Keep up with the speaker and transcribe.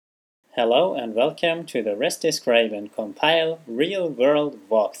Hello and welcome to the REST Describe and Compile real-world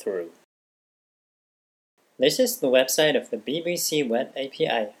walkthrough. This is the website of the BBC Web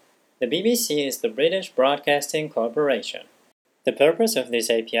API. The BBC is the British Broadcasting Corporation. The purpose of this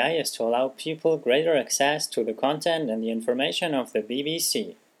API is to allow people greater access to the content and the information of the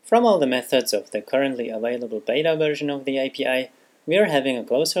BBC. From all the methods of the currently available beta version of the API, we are having a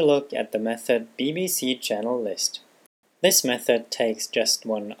closer look at the method BBC Channel List. This method takes just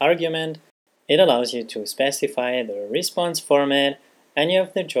one argument. It allows you to specify the response format, and you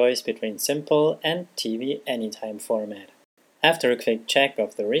have the choice between simple and TV Anytime format. After a quick check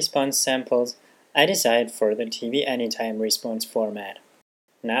of the response samples, I decide for the TV Anytime response format.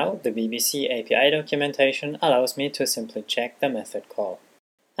 Now, the BBC API documentation allows me to simply check the method call.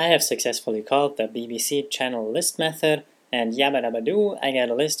 I have successfully called the BBC Channel List method, and yabba dabba doo, I get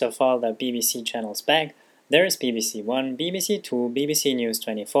a list of all the BBC channels back. There is BBC One, BBC Two, BBC News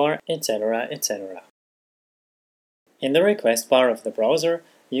 24, etc., etc. In the request bar of the browser,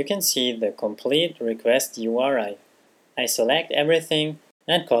 you can see the complete request URI. I select everything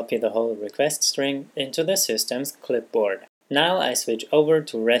and copy the whole request string into the system's clipboard. Now I switch over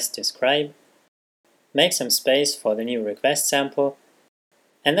to REST Describe, make some space for the new request sample,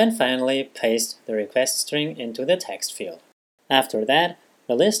 and then finally paste the request string into the text field. After that,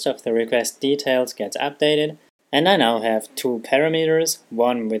 the list of the request details gets updated, and I now have two parameters,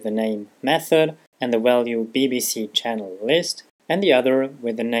 one with the name method and the value BBC channel list, and the other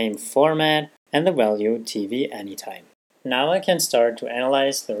with the name format and the value TV Anytime. Now I can start to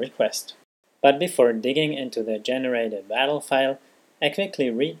analyze the request. But before digging into the generated WADL file, I quickly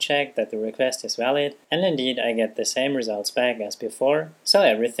recheck that the request is valid, and indeed I get the same results back as before, so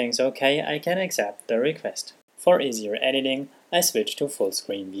everything's okay, I can accept the request. For easier editing, I switch to full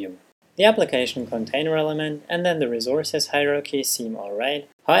screen view. The application container element and then the resources hierarchy seem alright,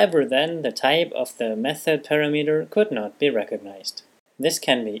 however then the type of the method parameter could not be recognized. This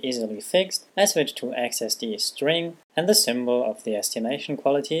can be easily fixed. I switch to XSD string, and the symbol of the estimation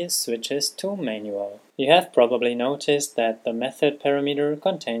quality switches to manual. You have probably noticed that the method parameter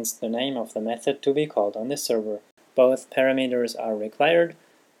contains the name of the method to be called on the server. Both parameters are required,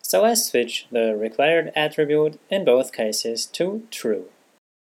 so I switch the required attribute in both cases to true.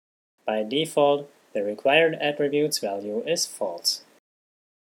 By default, the required attribute's value is false.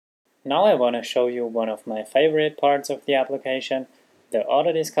 Now I want to show you one of my favorite parts of the application, the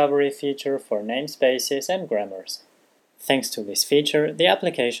auto-discovery feature for namespaces and grammars. Thanks to this feature, the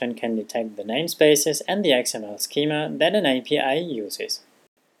application can detect the namespaces and the XML schema that an API uses.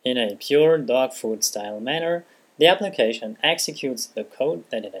 In a pure dog food style manner, the application executes the code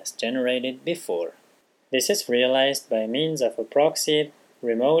that it has generated before. This is realized by means of a proxied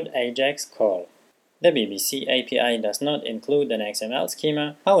remote AJAX call. The BBC API does not include an XML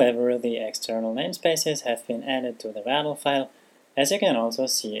schema, however, the external namespaces have been added to the WADL file, as you can also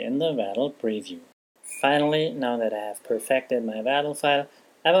see in the WADL preview. Finally, now that I have perfected my WADL file,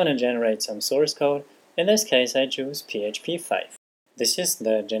 I want to generate some source code. In this case, I choose PHP 5. This is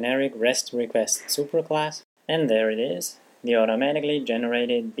the generic REST request superclass, and there it is, the automatically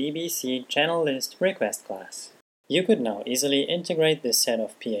generated BBC channel list request class. You could now easily integrate this set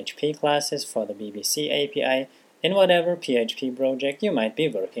of PHP classes for the BBC API in whatever PHP project you might be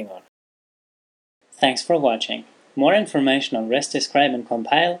working on. Thanks for watching. More information on REST Describe and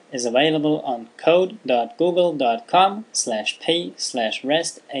Compile is available on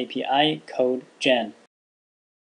code.google.com/p/REST API code gen.